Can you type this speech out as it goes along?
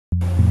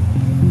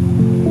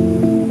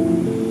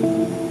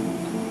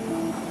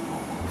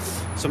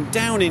So I'm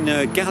down in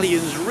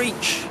Gallions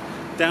Reach,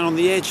 down on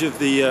the edge of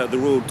the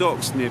Royal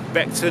Docks near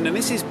Beckton, and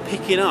this is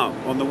picking up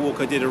on the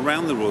walk I did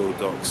around the Royal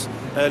Docks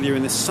earlier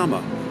in the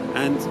summer.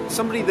 And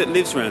somebody that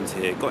lives around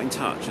here got in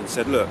touch and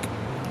said, look,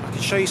 I can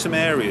show you some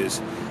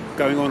areas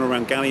going on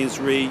around Gallions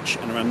Reach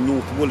and around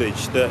North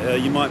Woolwich that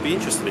you might be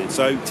interested in.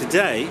 So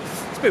today,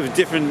 it's a bit of a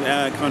different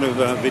kind of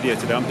video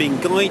today. I'm being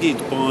guided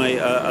by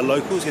a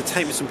local who's going to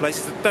take me some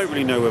places that don't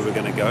really know where we're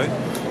going to go.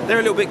 They're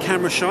a little bit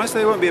camera shy, so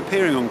they won't be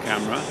appearing on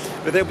camera,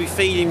 but they'll be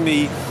feeding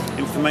me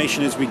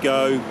information as we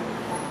go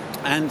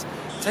and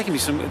taking me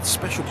some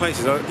special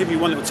places. I'll give you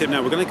one little tip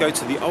now. We're going to go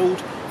to the old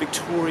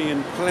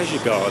Victorian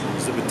pleasure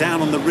gardens that were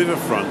down on the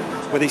riverfront,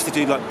 where they used to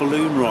do like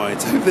balloon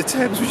rides over the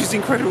Thames, which is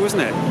incredible, isn't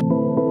it?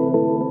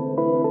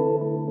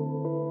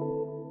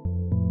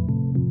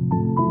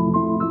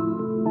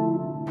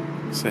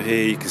 So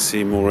here you can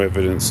see more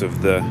evidence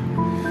of the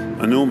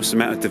enormous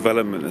amount of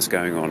development that's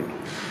going on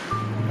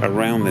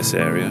around this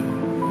area,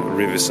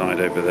 Riverside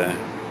over there.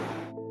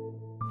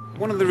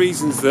 One of the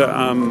reasons that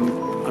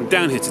I'm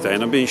down here today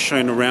and I'm being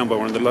shown around by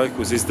one of the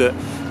locals is that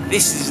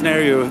this is an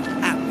area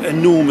of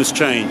enormous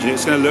change, and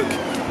it's going to look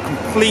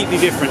completely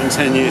different in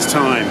 10 years'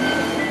 time.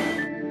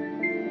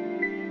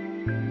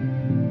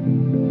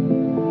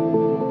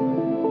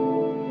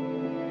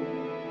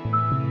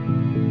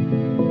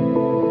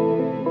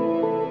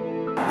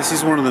 This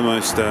is one of the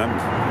most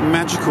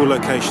magical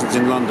locations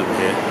in London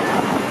here.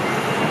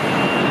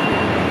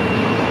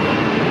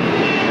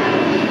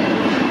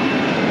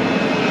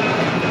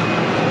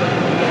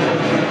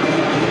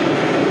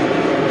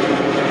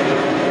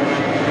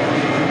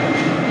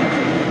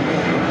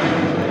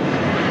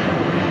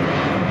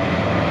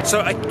 So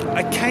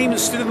I came and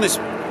stood on this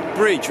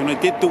bridge when I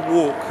did the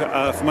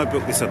walk for my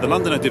book This Other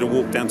London. I did a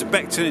walk down to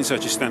Beckton in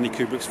search of Stanley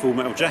Kubrick's Full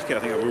Metal Jacket. I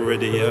think I've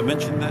already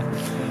mentioned that.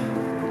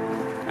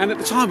 And at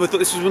the time I thought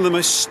this was one of the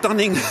most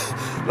stunning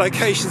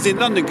locations in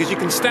London, because you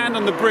can stand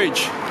on the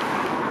bridge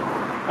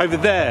over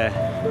there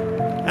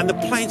and the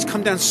planes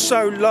come down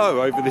so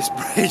low over this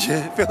bridge,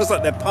 it feels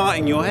like they're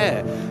parting your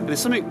hair. And there's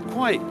something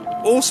quite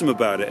awesome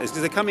about it,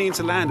 because they're coming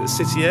into land at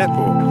City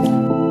Airport.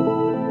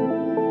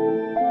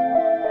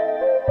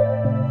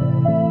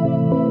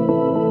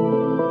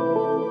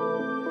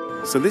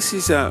 So this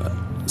is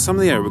some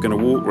of the area we're going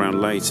to walk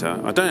around later.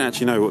 I don't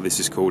actually know what this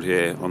is called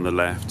here on the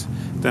left.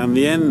 Down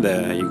the end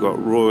there you've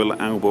got Royal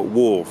Albert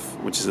Wharf,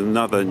 which is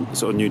another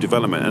sort of new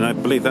development, and I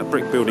believe that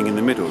brick building in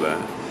the middle there,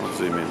 I'll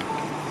zoom in,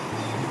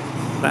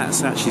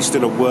 that's actually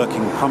still a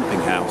working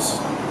pumping house,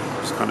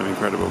 which is kind of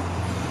incredible.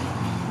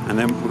 And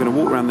then we're going to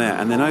walk around there,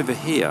 and then over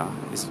here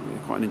is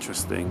quite an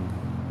interesting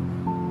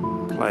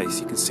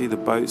place. You can see the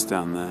boats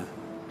down there.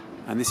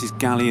 And this is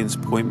Gallions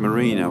Point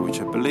Marina,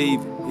 which I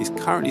believe is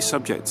currently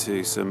subject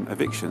to some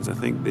evictions. I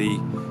think the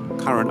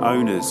current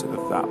owners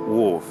of that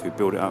wharf, who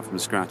built it up from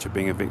scratch, are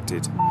being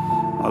evicted,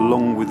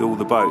 along with all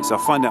the boats. I'll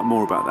find out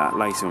more about that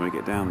later when we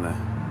get down there.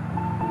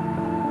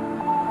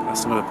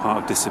 That's another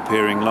part of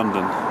disappearing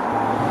London.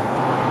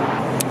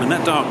 And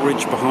that dark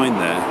ridge behind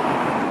there,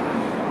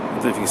 I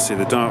don't know if you can see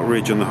the dark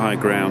ridge on the high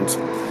ground,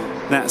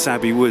 that's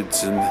Abbey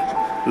Woods and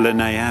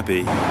Lanay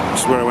Abbey, which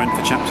is where I went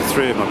for chapter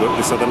 3 of my book,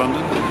 This Other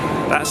London.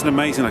 That's an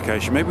amazing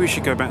location. Maybe we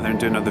should go back there and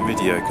do another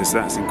video, because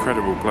that's an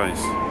incredible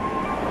place.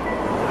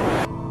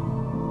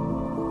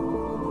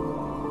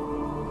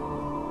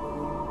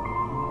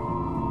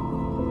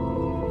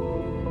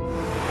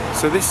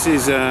 So this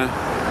is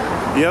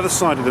the other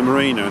side of the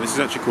marina, and this is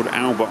actually called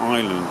Albert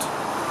Island.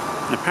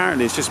 And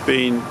apparently it's just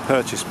been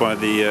purchased by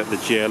the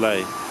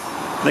GLA.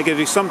 They're going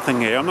to do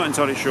something here. I'm not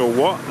entirely sure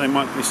what. They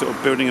might be sort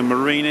of building a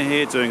marina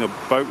here, doing a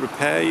boat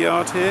repair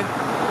yard here.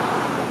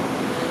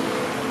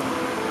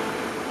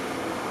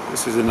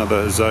 This is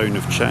another zone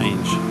of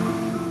change.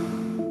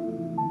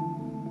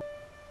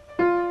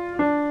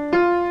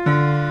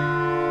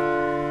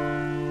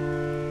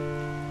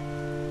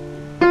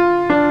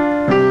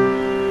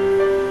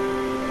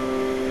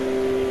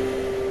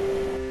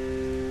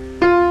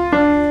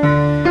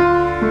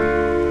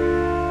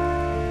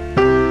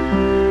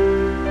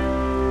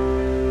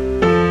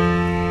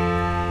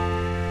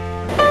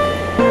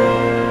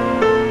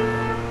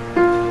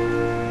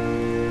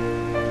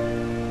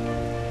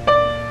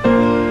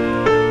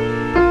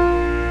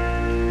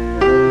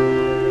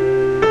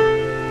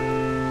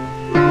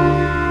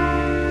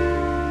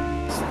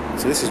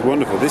 So this is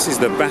wonderful. This is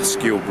the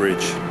Bascule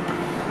Bridge,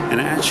 and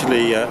it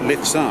actually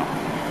lifts up.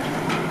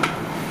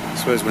 I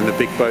suppose when the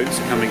big boats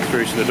are coming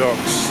through to the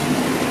docks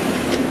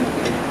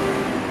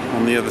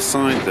on the other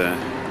side there.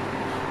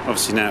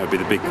 Obviously now it would be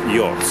the big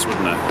yachts,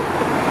 wouldn't it?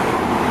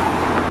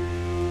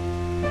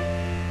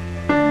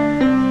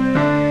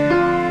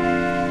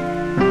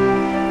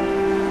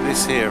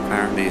 This here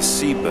apparently is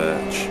sea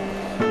birch.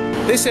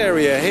 This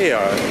area here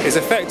is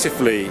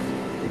effectively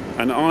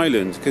an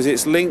island, because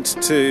it's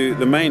linked to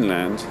the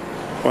mainland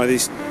by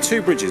these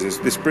two bridges. There's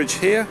this bridge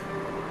here,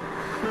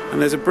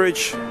 and there's a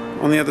bridge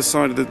on the other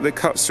side of that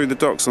cuts through the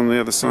docks on the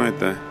other side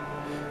there.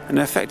 And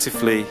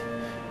effectively,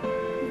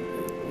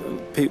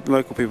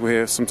 local people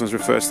here sometimes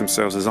refer to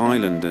themselves as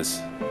islanders,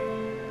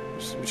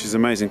 which is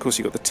amazing. Of course,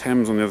 you've got the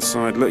Thames on the other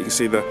side. Look, you can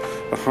see the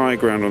high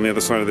ground on the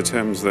other side of the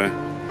Thames there.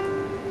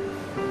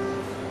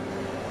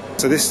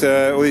 So this,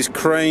 all these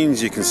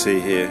cranes you can see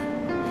here,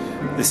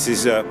 this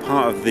is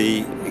part of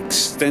the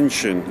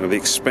extension or the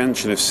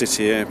expansion of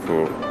City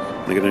Airport.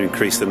 They're going to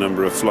increase the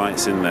number of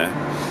flights in there.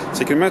 So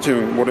you can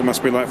imagine what it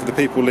must be like for the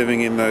people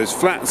living in those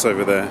flats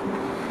over there.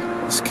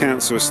 This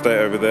council estate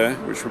over there,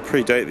 which will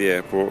predate the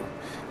airport,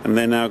 and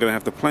they're now going to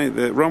have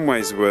the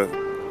runways were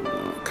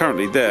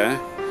currently there,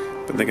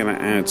 but they're going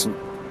to add some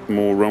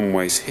more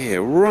runways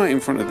here, right in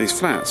front of these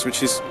flats,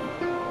 which is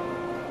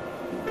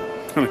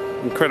kind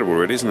of incredible,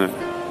 really, isn't it?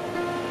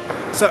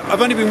 So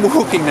I've only been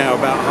walking now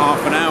about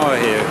half an hour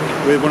here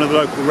with one of the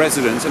local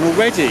residents, and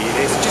already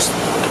it's just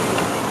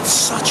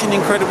such an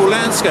incredible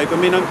landscape. I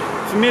mean, I'm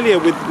familiar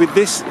with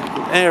this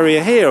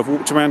area here. I've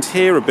walked around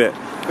here a bit,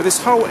 but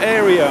this whole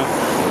area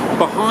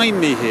behind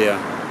me here,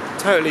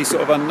 totally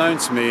sort of unknown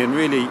to me, and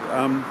really,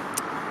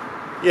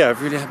 yeah,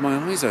 I've really had my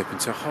eyes open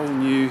to a whole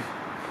new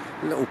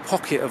little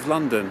pocket of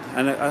London,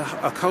 and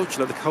a culture,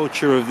 like the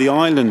culture of the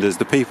islanders,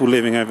 the people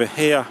living over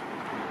here,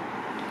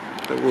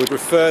 that would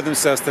refer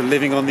themselves to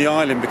living on the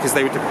island because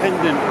they were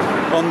dependent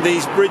on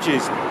these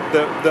bridges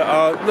that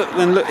are,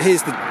 look,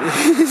 here's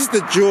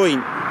the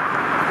joint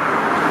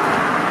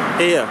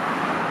here,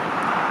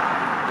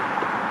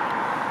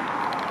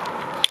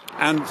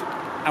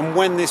 and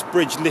when this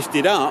bridge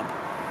lifted up,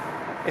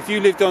 if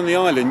you lived on the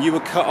island, you were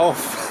cut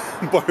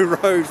off by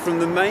road from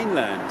the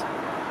mainland.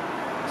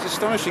 It's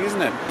astonishing,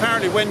 isn't it?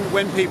 Apparently,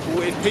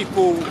 if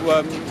people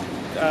were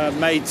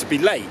made to be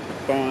late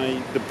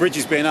by the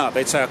bridges being up,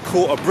 they'd say, "I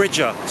caught a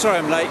bridger." Sorry,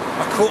 I'm late.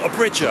 I caught a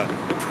bridger,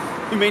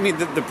 meaning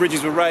that the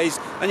bridges were raised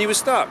and you were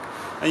stuck,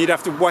 and you'd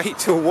have to wait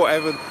till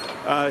whatever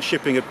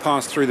shipping had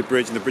passed through the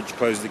bridge and the bridge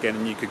closed again,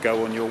 and you could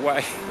go on your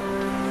way.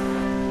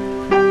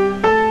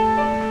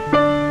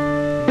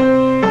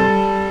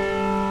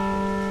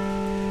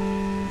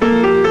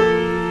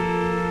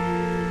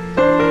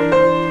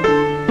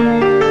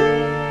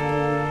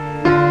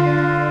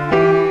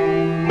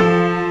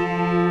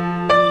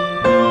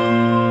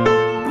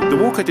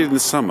 I did in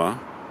the summer,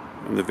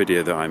 in the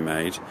video that I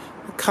made,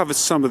 I covered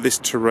some of this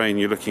terrain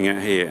you're looking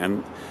at here,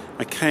 and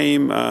I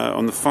came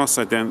on the far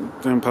side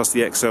down past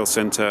the XL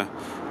Centre,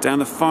 down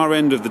the far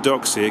end of the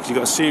docks here, because you've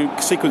got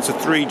a sequence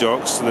of 3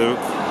 docks, the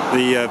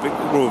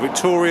Royal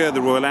Victoria, the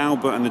Royal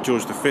Albert and the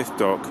George V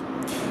dock,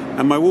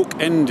 and my walk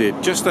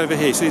ended just over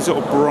here. So these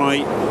sort of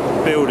bright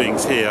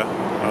buildings here,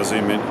 I'll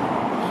zoom in,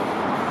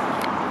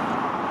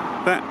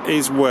 that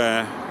is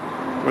where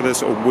there's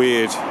sort of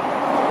weird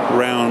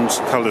round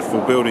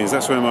colourful buildings.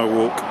 That's where my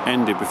walk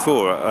ended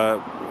before,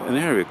 an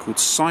area called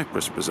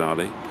Cyprus,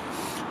 bizarrely.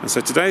 And so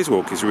today's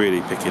walk is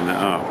really picking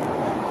that up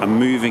and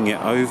moving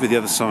it over the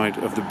other side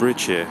of the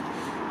bridge here,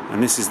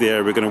 and this is the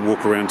area we're going to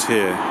walk around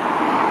here,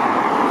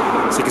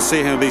 so you can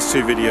see how these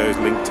two videos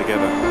link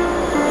together.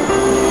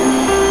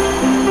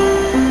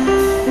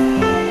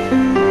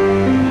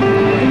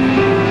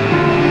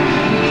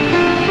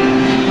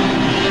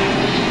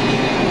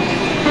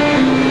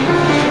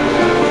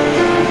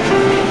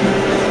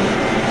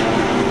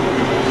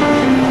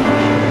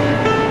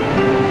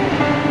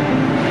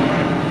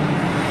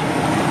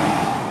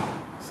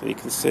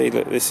 See,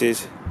 look, this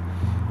is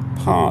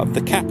part of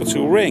the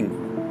Capital Ring.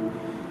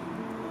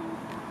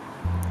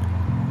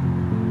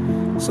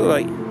 So,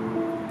 like,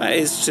 that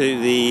is to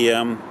the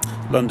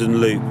London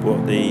Loop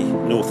what the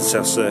North and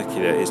South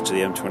Circular is to the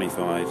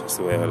M25. That's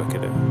the way I look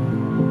at it.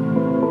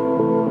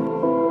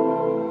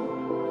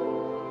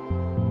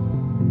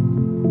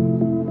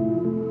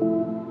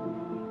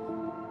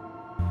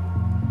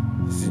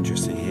 It's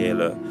interesting here,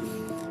 look.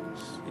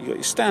 You got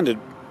your standard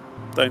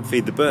don't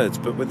feed the birds,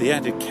 but with the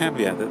added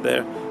caveat that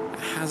they're a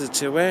hazard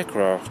to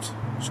aircraft.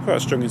 It's quite a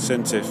strong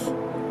incentive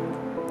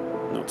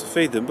not to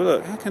feed them. But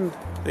look, how can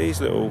these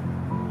little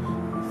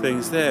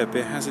things there be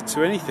a hazard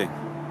to anything?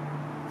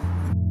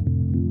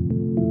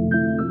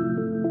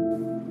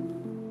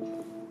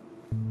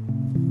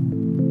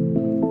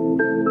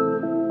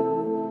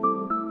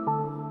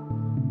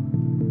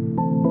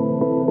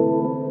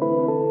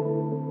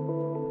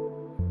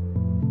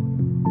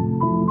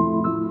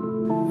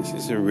 This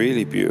is a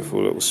really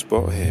beautiful little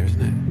spot here,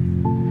 isn't it?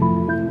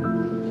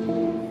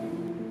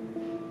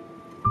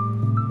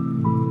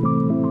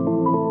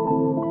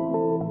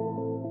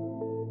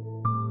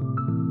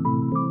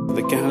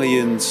 The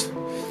Gallions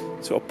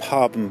sort of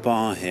pub and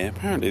bar here.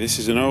 Apparently this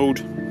is an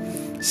old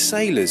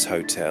sailors'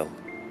 hotel.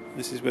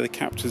 This is where the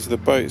captains of the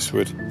boats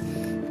would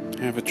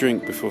have a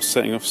drink before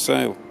setting off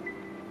sail.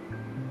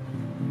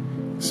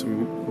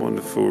 Some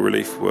wonderful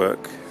relief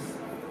work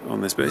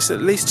on this, but it's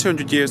at least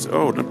 200 years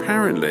old, and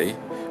apparently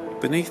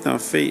beneath our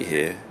feet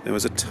here there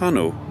was a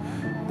tunnel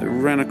that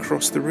ran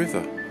across the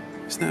river.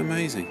 Isn't that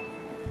amazing?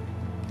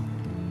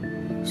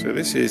 So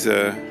this is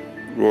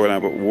Royal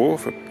Albert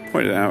Wharf. I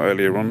pointed it out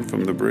earlier on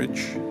from the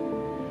bridge.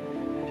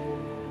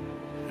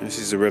 This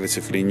is a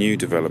relatively new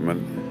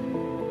development.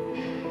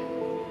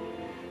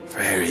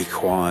 Very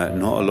quiet,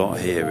 not a lot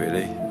here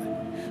really.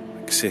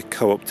 I can see a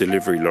co-op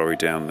delivery lorry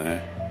down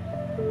there.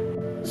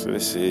 So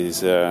this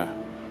is a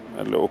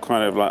little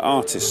kind of like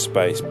artist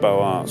space, Beaux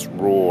Arts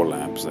Raw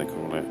Labs they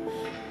call it.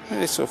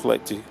 They sort of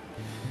like do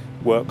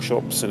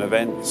workshops and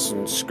events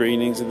and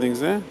screenings and things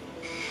there.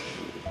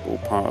 All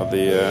part of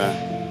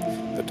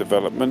the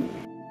development.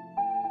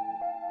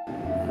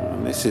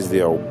 And this is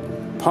the old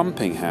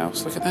pumping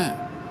house, look at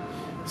that.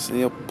 So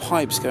the old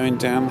pipes going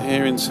down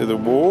here into the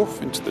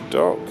wharf, into the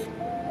dock.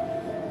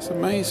 It's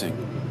amazing.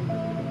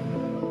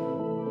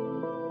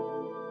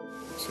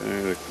 So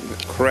the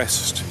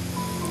crest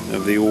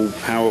of the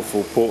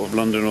all-powerful Port of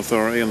London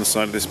Authority on the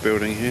side of this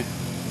building here.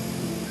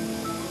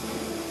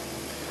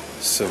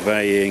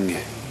 Surveying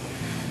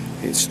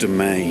its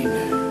domain.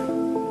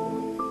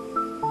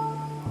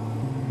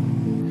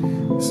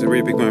 This is a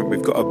really big moment.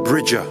 We've got a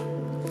bridger.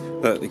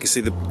 Look, you can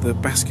see the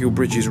Bascule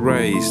Bridge is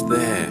raised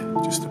there,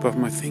 just above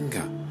my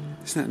finger.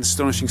 Isn't that an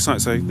astonishing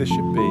sight? So there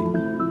should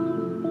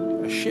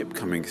be a ship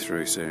coming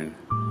through soon.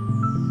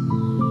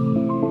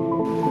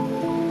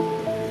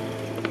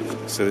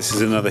 So this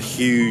is another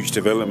huge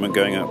development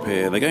going up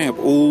here. They're going up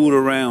all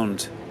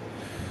around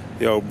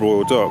the old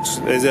Royal Docks.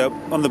 There's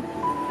on the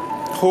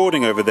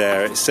hoarding over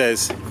there, it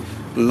says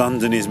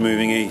London is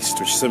moving east,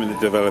 which is something that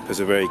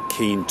developers are very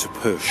keen to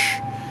push.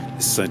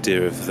 This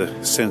idea of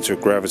the centre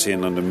of gravity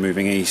in London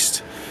moving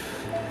east,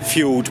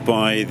 fuelled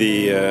by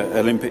the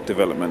Olympic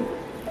development.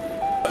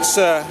 What's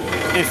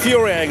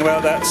infuriating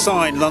about that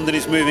sign, London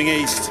is moving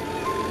east,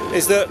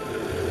 is that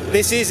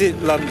this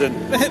isn't London.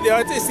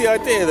 It's the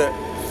idea that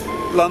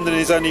London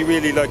is only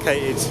really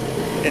located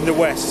in the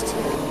west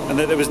and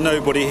that there was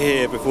nobody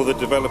here before the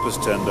developers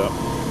turned up.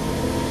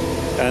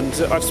 And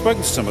I've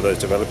spoken to some of those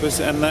developers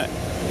and that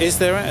is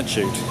their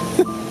attitude.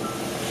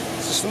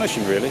 It's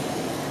astonishing really.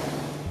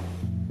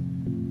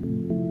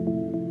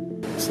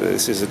 So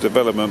this is a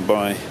development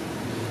by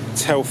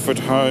Telford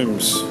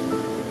Homes,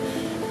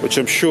 which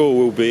I'm sure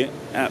will be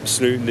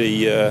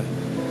absolutely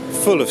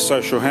full of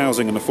social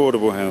housing and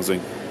affordable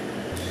housing.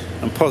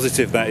 I'm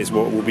positive that is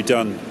what will be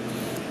done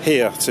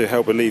here to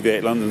help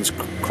alleviate London's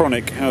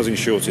chronic housing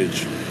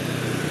shortage.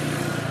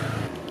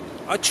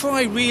 I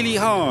try really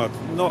hard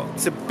not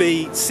to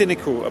be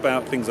cynical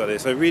about things like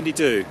this, I really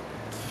do.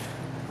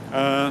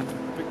 But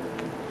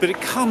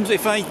it comes,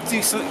 if I do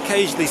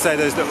occasionally say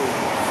those little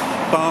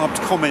barbed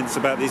comments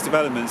about these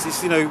developments,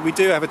 it's, you know, we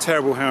do have a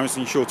terrible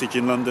housing shortage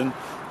in London.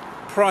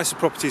 Price of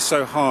property is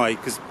so high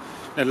because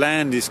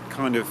land is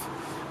kind of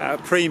at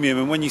a premium,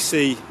 and when you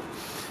see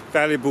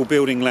valuable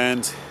building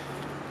land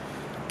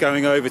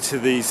going over to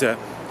these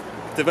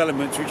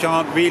developments which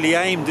aren't really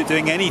aimed at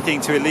doing anything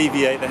to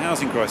alleviate the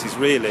housing crisis,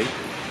 really,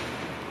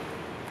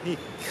 you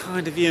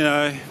kind of, you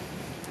know,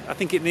 I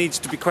think it needs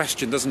to be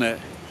questioned, doesn't it?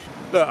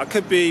 Look, I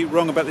could be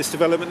wrong about this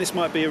development. This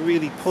might be a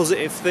really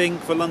positive thing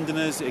for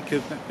Londoners. It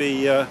could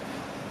be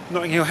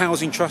Notting Hill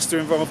Housing Trust are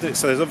involved in it,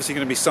 so there's obviously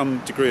going to be some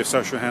degree of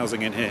social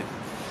housing in here.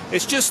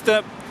 It's just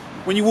that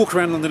when you walk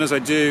around London, as I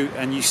do,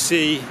 and you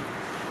see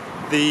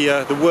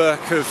the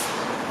work of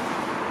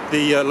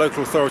the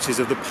local authorities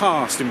of the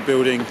past in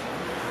building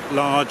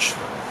large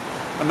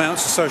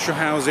amounts of social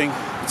housing,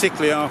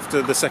 particularly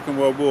after the Second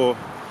World War,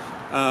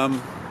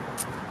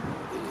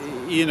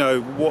 you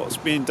know, what's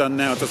being done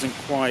now doesn't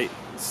quite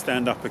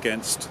stand up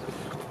against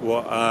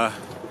what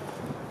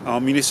our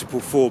municipal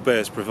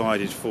forebears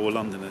provided for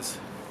Londoners.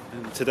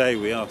 And today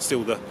we are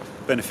still the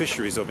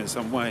beneficiaries of in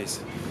some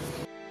ways.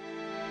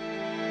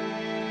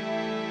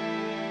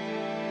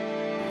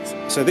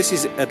 So this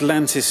is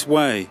Atlantis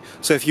Way.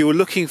 So if you were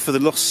looking for the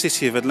lost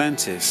city of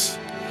Atlantis,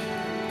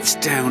 it's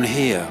down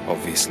here,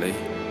 obviously.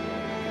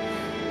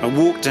 I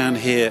walked down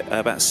here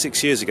about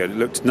 6 years ago.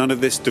 None of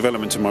this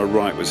development to my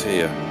right was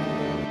here.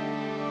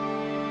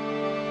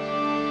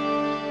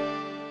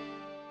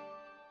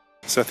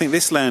 So I think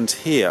this land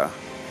here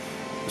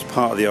was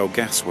part of the old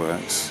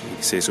gasworks. You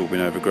can see it's all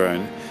been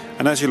overgrown.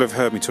 And as you'll have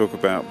heard me talk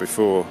about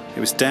before, it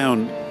was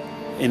down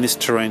in this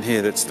terrain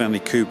here that Stanley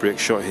Kubrick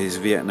shot his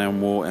Vietnam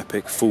War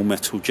epic Full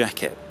Metal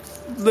Jacket.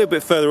 A little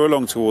bit further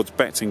along towards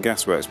Beckton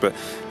Gasworks, but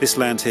this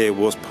land here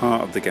was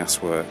part of the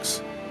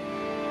gasworks.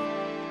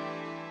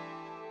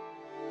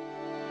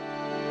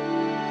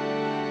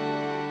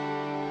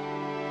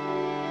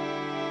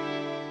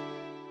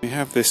 We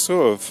have this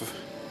sort of,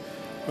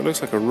 it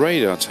looks like a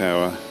radar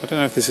tower. I don't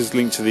know if this is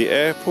linked to the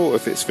airport or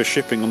if it's for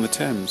shipping on the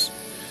Thames.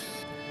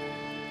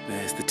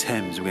 There's the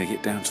Thames. We're going to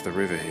get down to the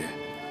river here.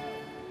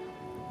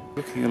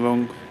 Looking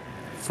along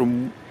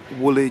from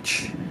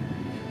Woolwich,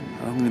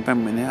 along the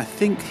embankment there. I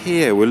think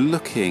here we're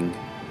looking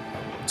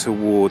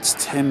towards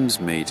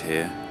Thamesmead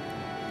here.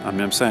 I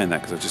mean, I'm saying that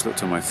because I've just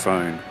looked on my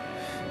phone.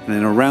 And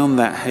then around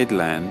that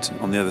headland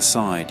on the other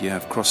side you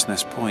have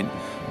Crossness Point.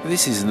 But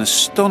this is an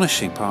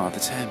astonishing part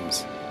of the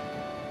Thames.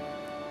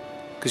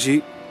 Because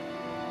you're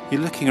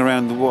looking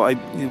around what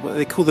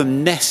they call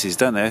them nesses,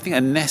 don't they? I think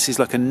a ness is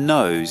like a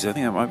nose. I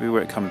think that might be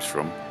where it comes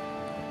from.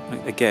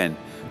 Again,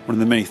 one of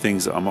the many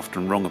things that I'm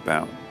often wrong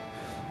about.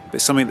 But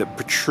it's something that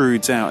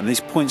protrudes out, and these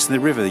points in the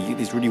river,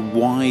 these really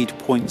wide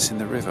points in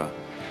the river,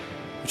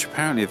 which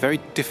apparently are very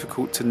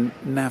difficult to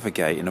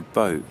navigate in a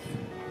boat.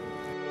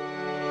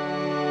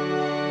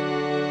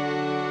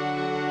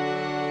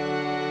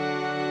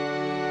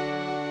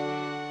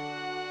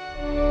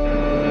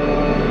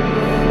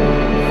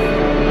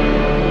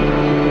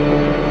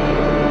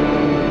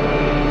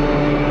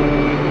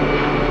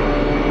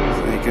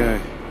 we go.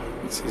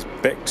 This is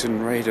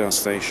Beckton radar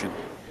station.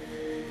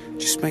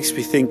 Just makes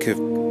me think of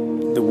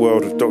the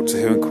world of Doctor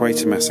Who and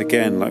Quatermass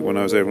again, like when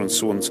I was over on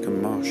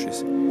Swanscombe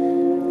Marshes.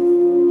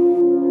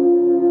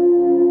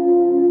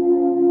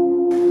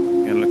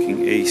 And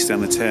looking east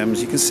down the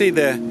Thames, you can see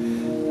there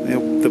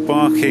the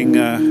barking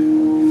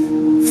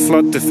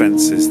flood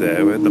defences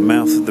there at the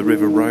mouth of the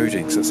River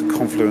Roding. So it's a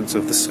confluence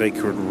of the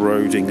sacred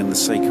Roding and the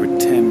sacred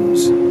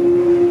Thames.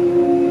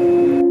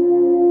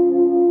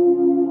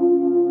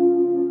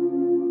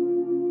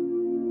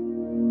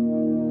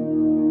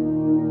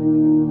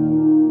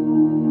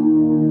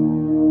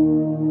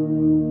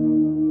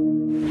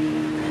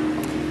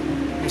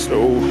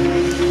 Little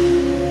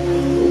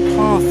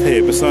path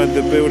here beside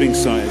the building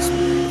site is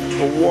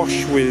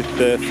awash with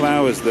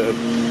flowers that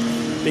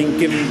have been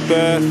given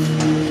birth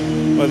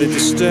by the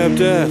disturbed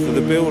earth of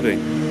the building.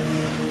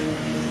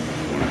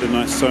 One of the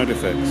nice side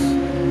effects.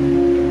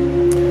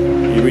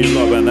 You read a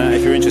lot about that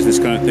if you're interested in this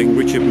kind of thing.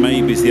 Richard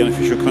Maybe's The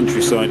Unofficial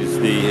Countryside is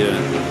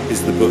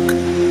the book.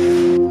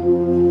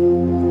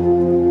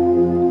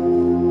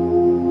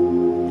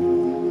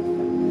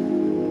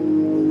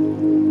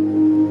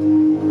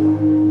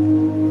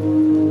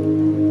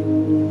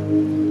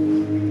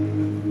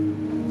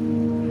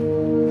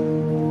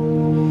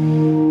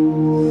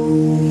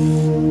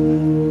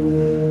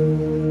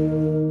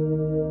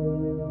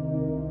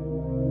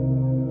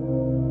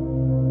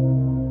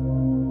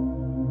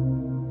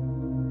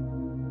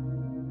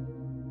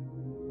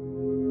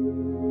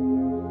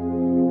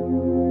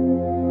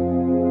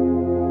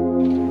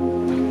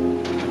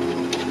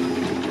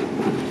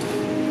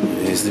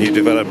 Here's the new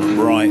development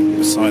right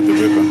beside the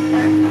river.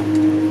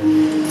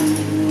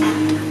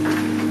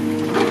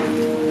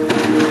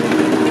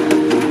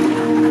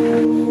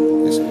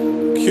 There's a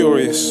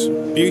curious,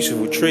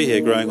 beautiful tree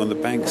here growing on the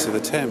banks of the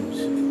Thames.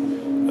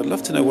 I'd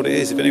love to know what it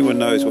is. If anyone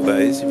knows what that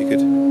is, if you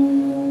could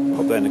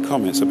pop that in the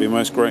comments, I'd be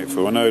most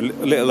grateful. I know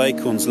Little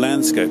Acorns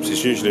Landscapes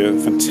is usually a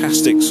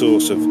fantastic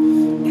source of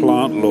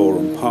plant lore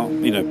and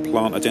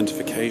plant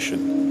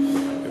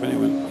identification. If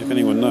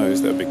anyone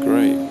knows, that'd be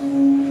great.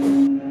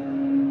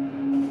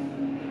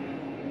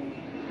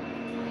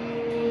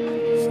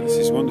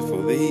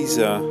 Wonderful. These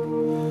are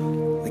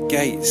the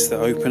gates that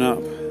open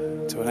up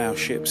to allow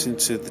ships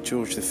into the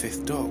George V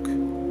dock.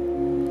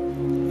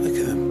 Look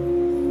at them.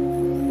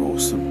 They're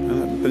awesome. And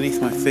look,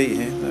 beneath my feet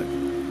here, look,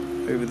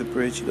 over the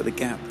bridge, you've got the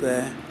gap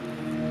there.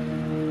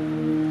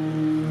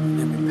 And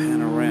then we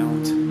pan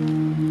around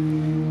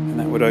and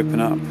that would open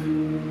up,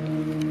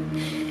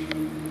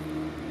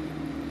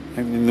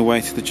 opening the way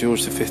to the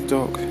George V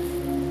dock.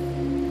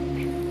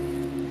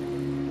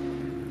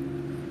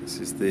 This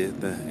is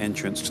the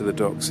entrance to the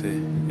docks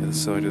here, the other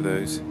side of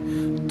those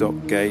dock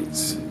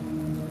gates.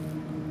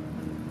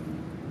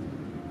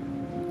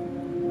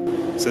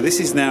 So this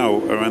is now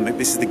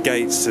this is the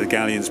gates to the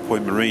Gallions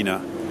Point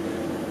Marina,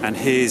 and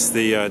here's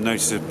the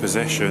notice of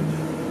possession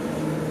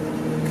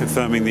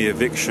confirming the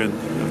eviction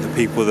of the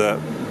people that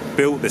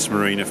built this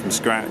marina from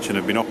scratch and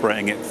have been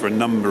operating it for a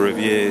number of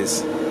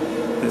years.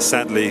 That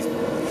sadly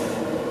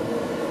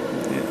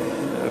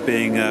are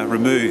being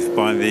removed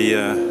by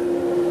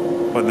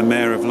the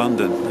Mayor of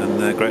London and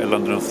the Greater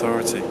London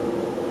Authority.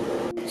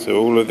 So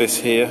all of this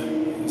here,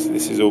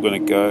 this is all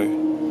going to go.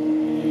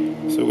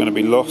 It's all going to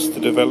be lost to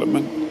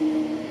development.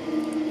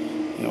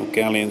 The old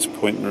Gallions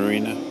Point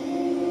Marina.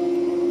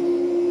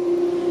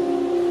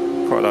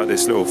 Quite like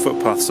this little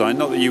footpath sign.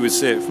 Not that you would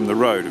see it from the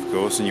road, of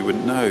course, and you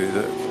wouldn't know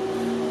that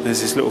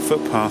there's this little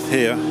footpath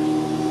here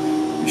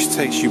which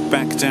takes you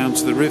back down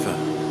to the river.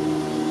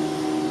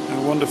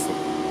 How wonderful.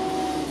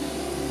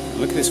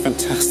 Look at this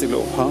fantastic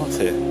little path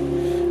here,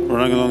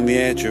 running along the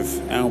edge of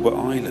Albert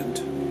Island.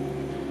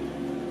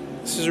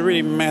 This is a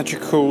really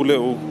magical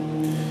little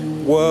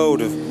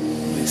world of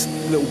these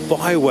little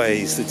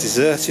byways, the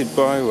deserted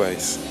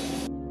byways.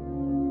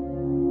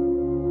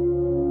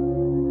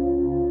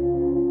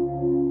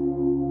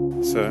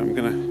 So I'm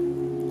going to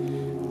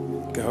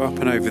go up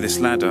and over this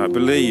ladder. I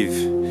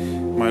believe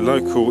my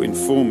local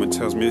informant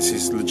tells me this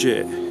is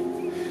legit.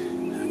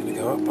 I'm going to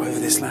go up over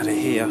this ladder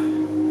here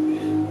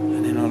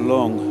and then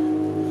along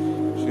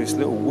to this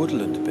little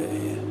woodland bit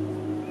here,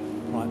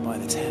 right by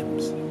the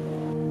Thames.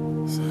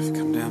 So I've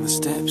come down the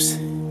steps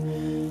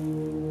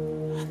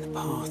and the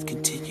path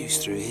continues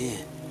through here.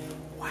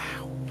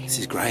 Wow, this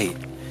is great.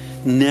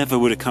 Never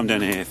would have come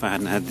down here if I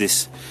hadn't had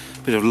this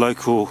bit of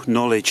local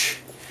knowledge.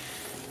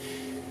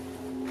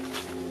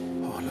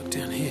 Oh, look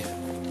down here.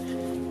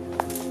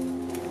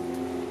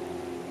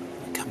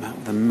 Come out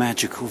with a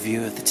magical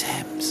view of the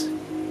Thames.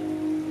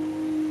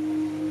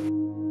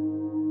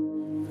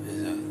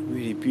 There's a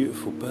really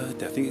beautiful bird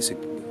there. I think it's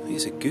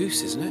a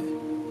goose, isn't it?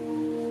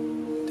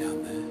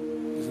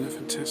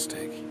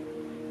 Fantastic.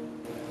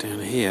 Down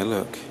here,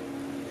 look,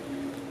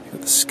 you've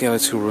got the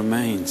skeletal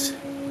remains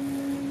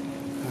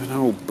of an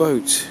old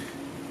boat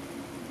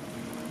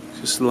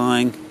just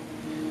lying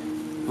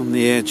on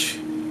the edge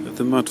of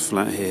the mud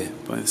flat here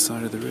by the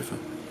side of the river.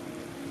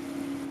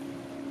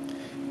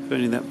 If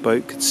only that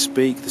boat could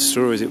speak the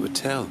stories it would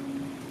tell.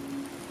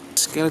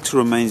 skeletal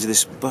remains of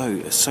this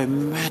boat are so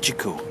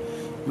magical.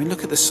 I mean,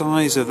 look at the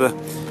size of the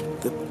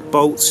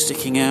bolts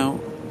sticking out.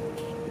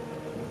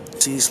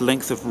 See this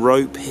length of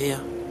rope here?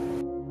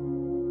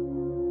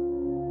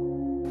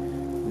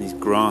 And these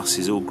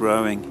grasses all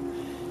growing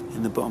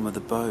in the bottom of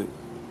the boat.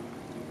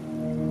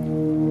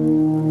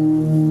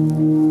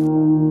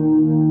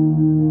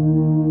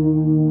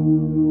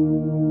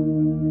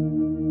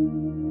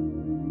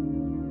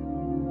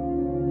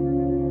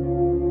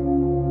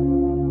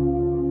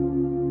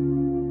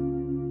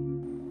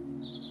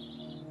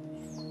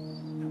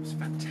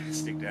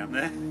 Fantastic down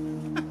there.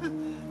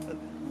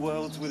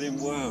 Worlds within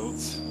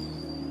worlds.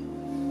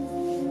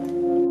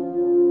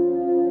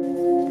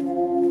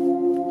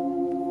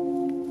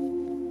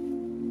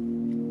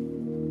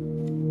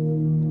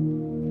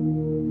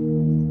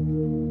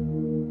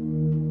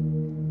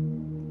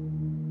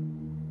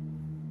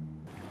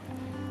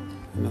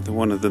 Another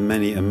one of the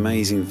many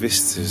amazing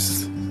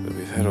vistas that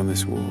we've had on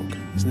this walk.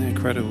 Isn't it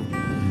incredible?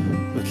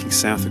 Looking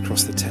south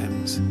across the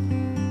Thames.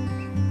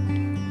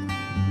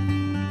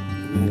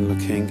 And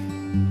looking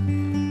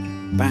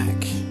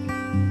back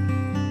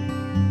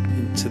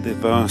into the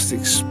vast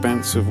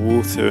expanse of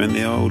water in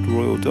the old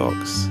royal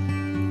docks.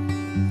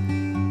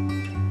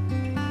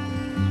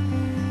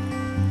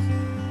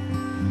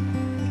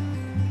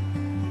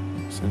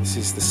 So this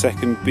is the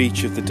second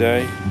beach of the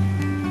day.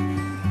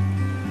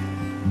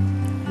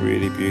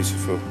 Really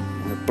beautiful.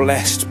 We're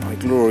blessed by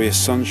glorious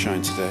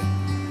sunshine today.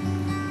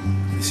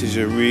 This is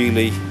a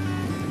really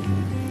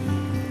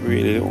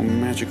little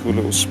magical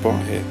little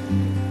spot here.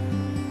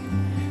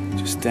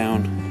 Just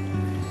down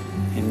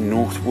in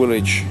North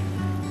Woolwich,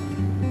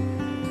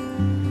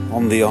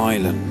 on the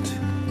island,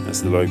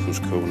 as the locals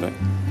call it.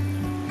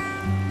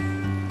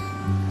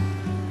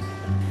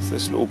 So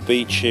this little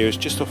beach here is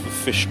just off of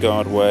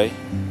Fishguard Way,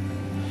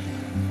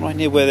 right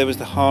near where there was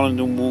the Island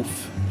and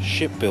Wharf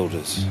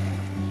shipbuilders.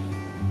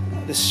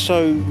 There's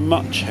so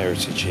much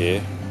heritage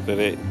here that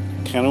it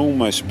can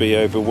almost be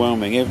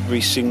overwhelming.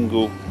 Every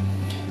single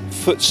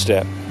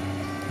footstep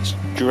is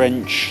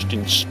drenched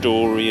in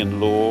story and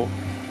lore,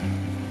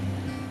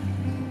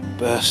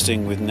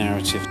 bursting with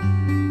narrative.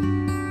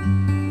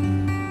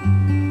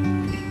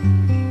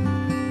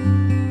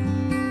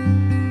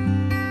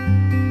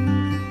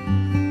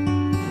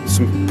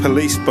 Some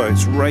police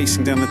boats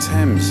racing down the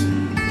Thames.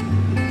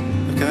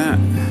 Look at that.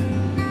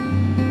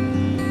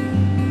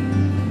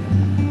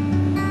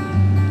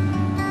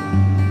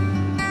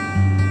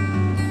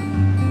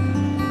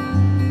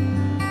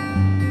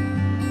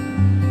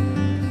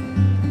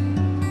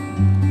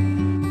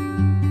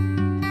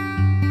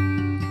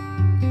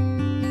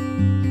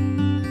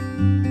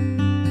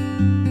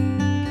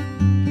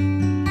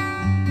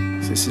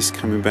 This is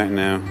coming back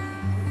now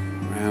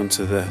round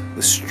to the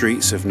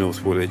streets of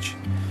North Woolwich.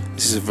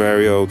 This is a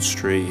very old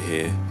street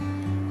here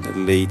that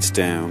leads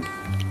down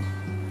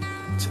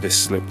to this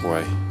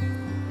slipway.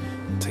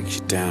 It takes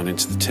you down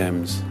into the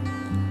Thames.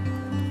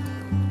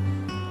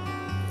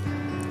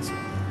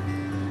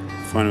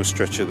 Final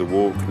stretch of the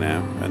walk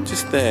now, and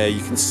just there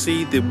you can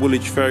see the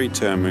Woolwich ferry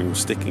terminal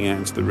sticking out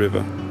into the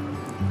river.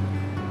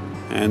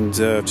 And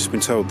I've just been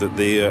told that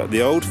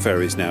the old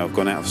ferries now have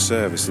gone out of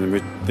service,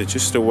 and they're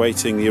just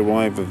awaiting the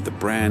arrival of the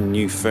brand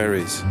new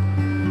ferries.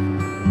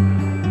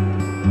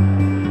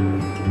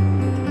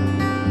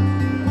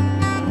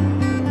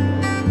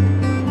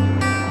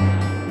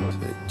 So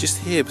just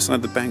here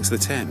beside the banks of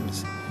the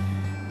Thames,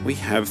 we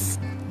have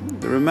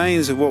the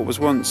remains of what was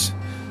once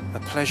a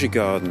pleasure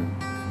garden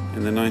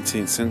in the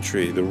 19th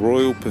century, the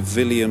Royal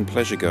Pavilion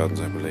pleasure gardens,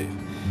 I believe.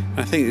 And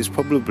I think it's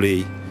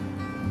probably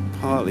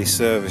partly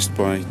serviced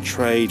by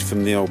trade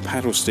from the old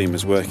paddle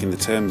steamers working the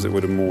Thames that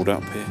would have moored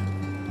up here.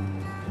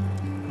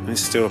 And it's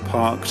still a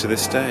park to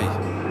this day.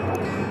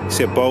 You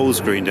see a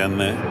bowls green down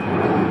there.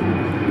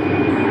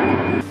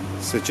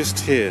 So just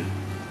here,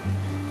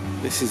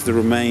 this is the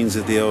remains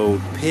of the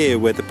old pier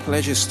where the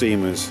pleasure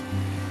steamers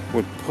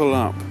would pull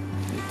up.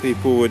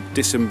 People would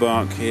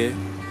disembark here.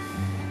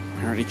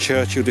 Apparently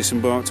Churchill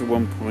disembarked at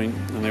one point,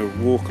 and they would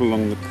walk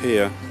along the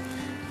pier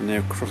and they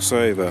would cross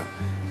over.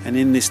 And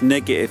in this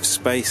negative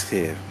space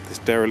here, this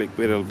derelict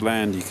bit of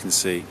land you can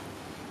see,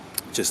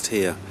 just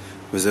here,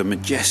 was a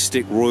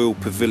majestic Royal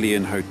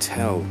Pavilion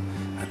hotel,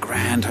 a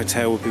grand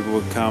hotel where people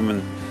would come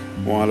and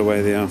while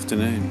away the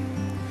afternoon.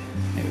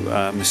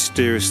 It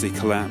mysteriously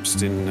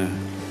collapsed in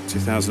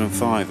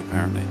 2005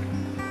 apparently.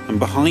 And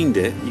behind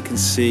it you can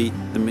see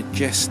the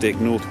majestic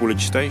North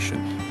Woolwich Station,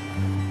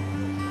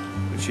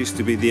 which used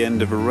to be the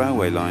end of a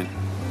railway line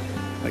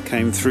that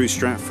came through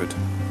Stratford.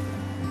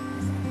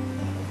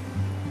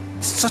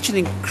 Such an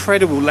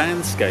incredible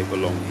landscape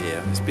along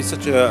here. It's been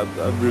such a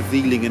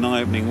revealing and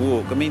eye-opening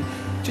walk. I mean,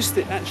 just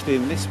actually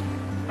in this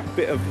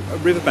bit of a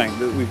riverbank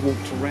that we've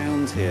walked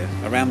around here,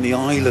 around the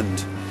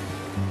island,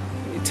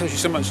 it tells you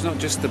so much, not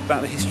just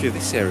about the history of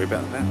this area,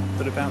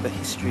 but about the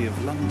history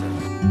of London.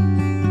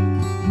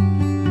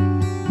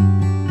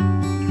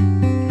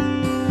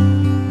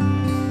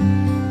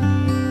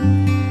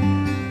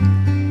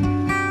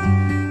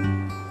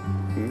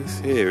 And this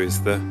here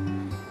is the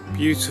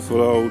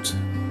beautiful old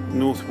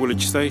North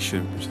Woolwich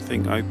Station, which I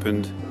think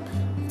opened,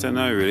 I don't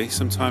know really,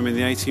 sometime in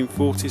the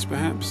 1840s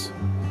perhaps,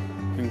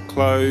 and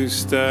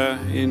closed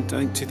in I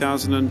think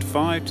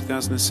 2005,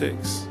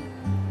 2006.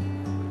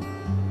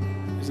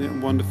 Isn't it a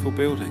wonderful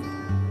building?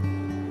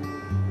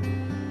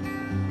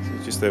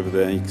 So just over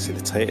there you can see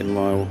the Tate and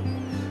Lyle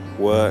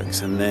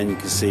works, and then you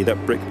can see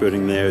that brick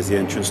building there is the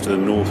entrance to the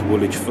North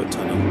Woolwich foot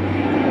tunnel.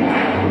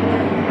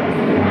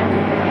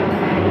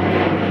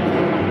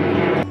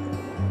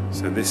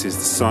 So this is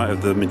the site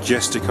of the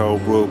majestic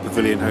old Royal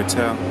Pavilion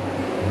Hotel.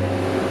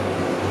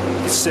 You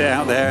can sit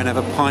out there and have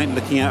a pint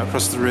looking out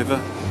across the river.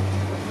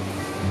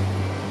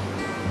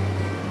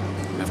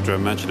 You have to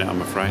imagine it,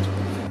 I'm afraid.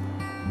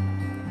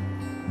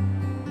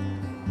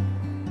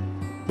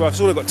 Well,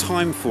 that's all I've got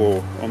time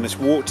for on this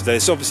walk today.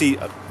 There's obviously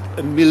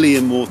a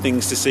million more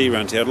things to see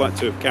around here. I'd like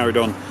to have carried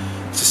on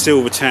to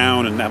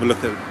Silvertown and have a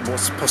look at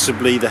what's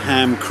possibly the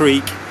Ham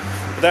Creek.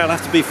 That'll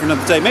have to be for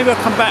another day. Maybe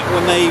I'll come back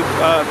when they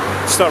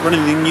start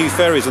running the new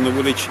ferries on the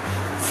Woolwich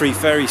free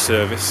ferry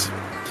service.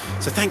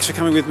 So thanks for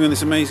coming with me on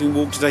this amazing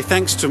walk today.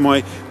 Thanks to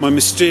my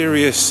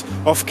mysterious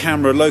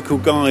off-camera local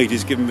guide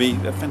who's given me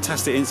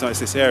fantastic insights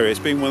to this area. It's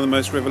been one of the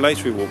most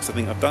revelatory walks I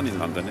think I've done in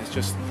London.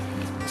 It's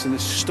an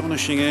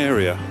astonishing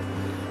area,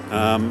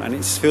 and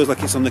it feels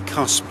like it's on the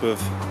cusp of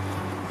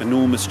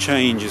enormous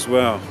change as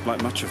well,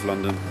 like much of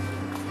London.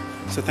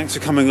 So thanks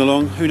for coming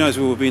along. Who knows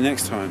where we'll be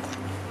next time.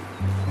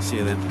 See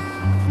you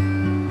then.